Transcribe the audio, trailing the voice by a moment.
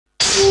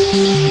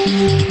The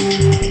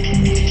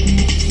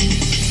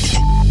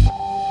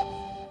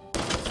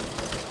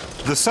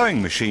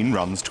sowing machine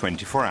runs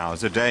 24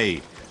 hours a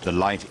day. The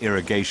light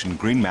irrigation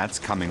green mats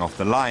coming off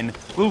the line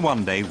will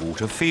one day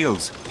water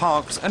fields,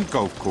 parks and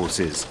golf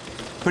courses.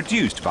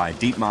 Produced by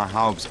Dietmar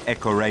Haub's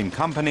Eco-Rain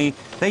company,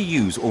 they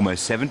use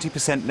almost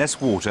 70%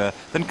 less water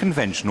than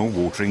conventional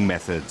watering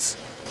methods.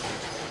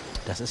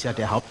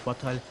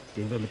 The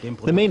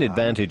main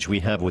advantage we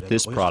have with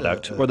this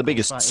product, or the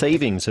biggest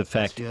savings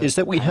effect, is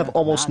that we have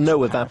almost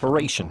no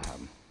evaporation.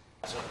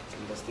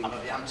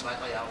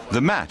 The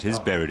mat is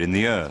buried in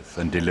the earth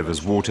and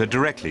delivers water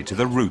directly to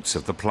the roots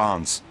of the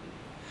plants.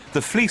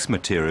 The fleece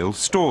material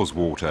stores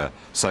water,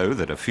 so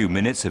that a few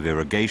minutes of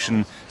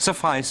irrigation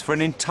suffice for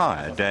an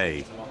entire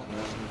day.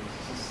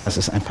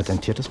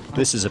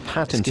 This is a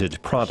patented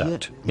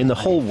product. In the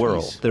whole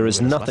world, there is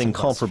nothing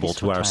comparable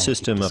to our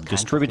system of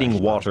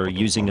distributing water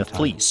using a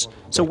fleece,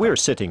 so we're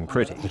sitting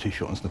pretty.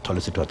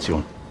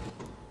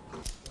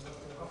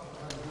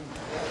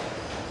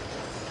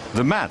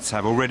 The mats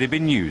have already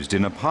been used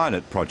in a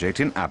pilot project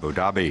in Abu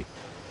Dhabi.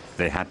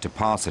 They had to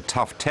pass a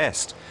tough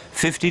test,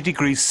 50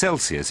 degrees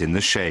Celsius in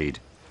the shade.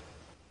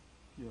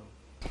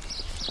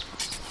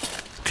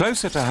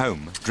 Closer to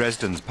home,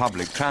 Dresden's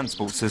public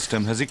transport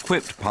system has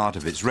equipped part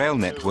of its rail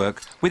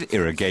network with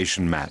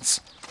irrigation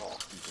mats.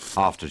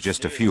 After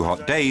just a few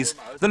hot days,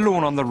 the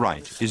lawn on the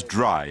right is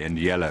dry and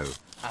yellow.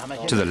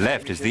 To the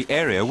left is the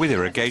area with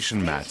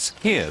irrigation mats.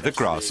 Here the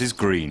grass is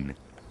green.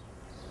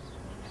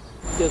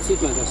 Jetzt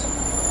sieht man das.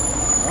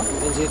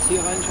 Wenn Sie jetzt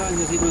hier reinschauen,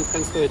 hier sieht man es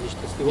ganz deutlich,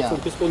 dass die Wurzeln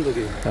bis runter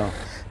gehen.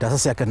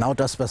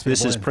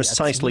 This is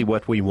precisely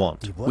what we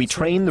want. We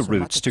train the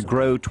roots to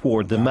grow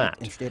toward the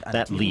mat.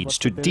 That leads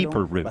to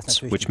deeper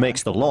roots, which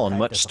makes the lawn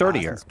much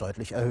sturdier.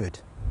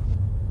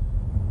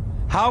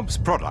 Haub's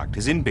product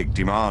is in big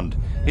demand.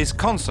 He's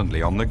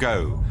constantly on the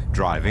go,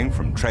 driving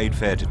from trade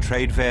fair to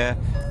trade fair,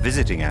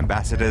 visiting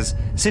ambassadors,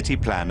 city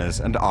planners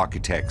and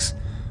architects.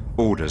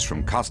 Orders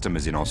from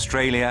customers in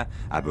Australia,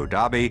 Abu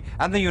Dhabi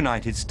and the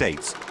United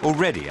States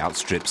already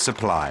outstrip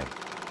supply.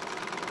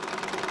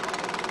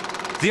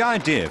 The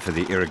idea for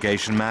the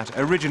irrigation mat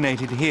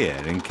originated here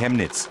in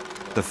Chemnitz.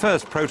 The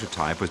first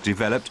prototype was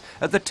developed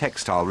at the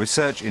Textile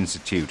Research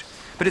Institute,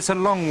 but it's a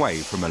long way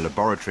from a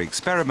laboratory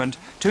experiment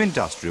to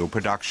industrial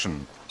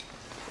production.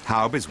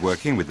 Haub is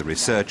working with the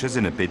researchers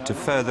in a bid to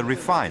further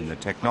refine the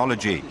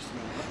technology.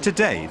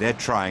 Today they're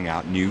trying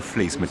out new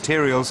fleece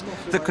materials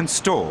that can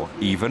store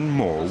even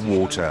more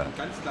water.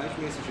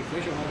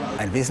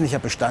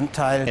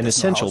 An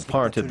essential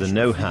part of the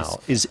know-how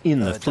is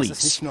in the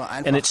fleece,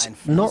 and it's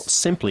not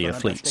simply a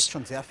fleece.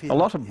 A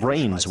lot of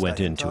brains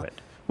went into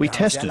it. We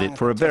tested it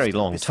for a very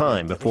long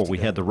time before we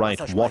had the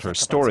right water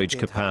storage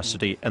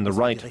capacity and the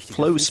right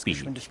flow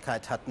speed.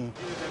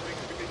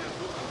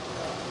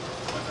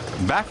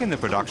 Back in the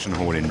production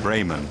hall in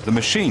Bremen, the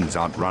machines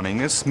aren't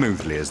running as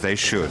smoothly as they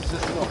should.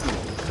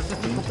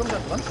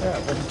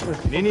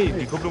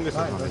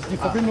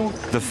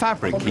 The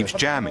fabric keeps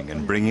jamming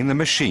and bringing the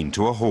machine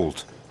to a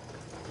halt.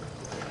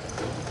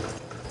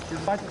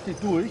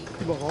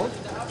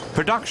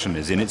 Production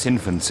is in its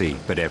infancy,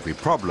 but every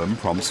problem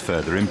prompts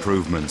further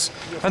improvements.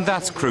 And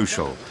that's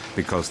crucial,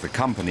 because the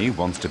company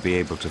wants to be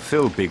able to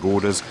fill big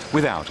orders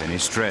without any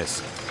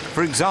stress.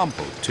 For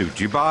example, to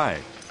Dubai.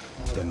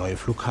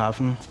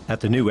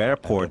 At the new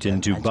airport in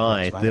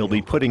Dubai, they'll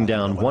be putting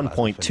down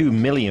 1.2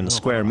 million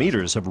square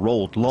meters of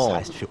rolled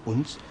lawn.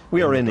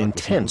 We are in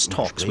intense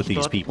talks with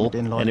these people,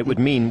 and it would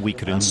mean we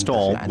could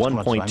install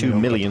 1.2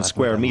 million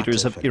square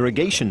meters of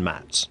irrigation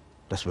mats.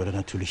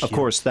 Of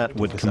course, that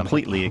would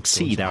completely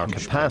exceed our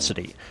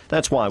capacity.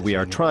 That's why we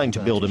are trying to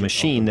build a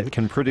machine that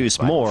can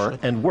produce more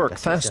and work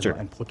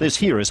faster. This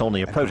here is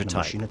only a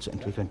prototype.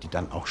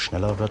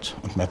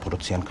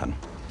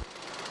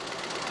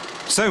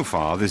 So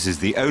far, this is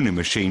the only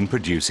machine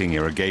producing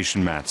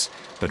irrigation mats.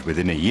 But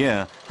within a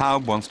year,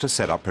 Haub wants to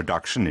set up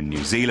production in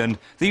New Zealand,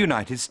 the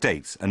United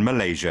States and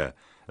Malaysia,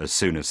 as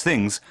soon as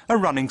things are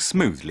running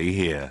smoothly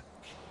here.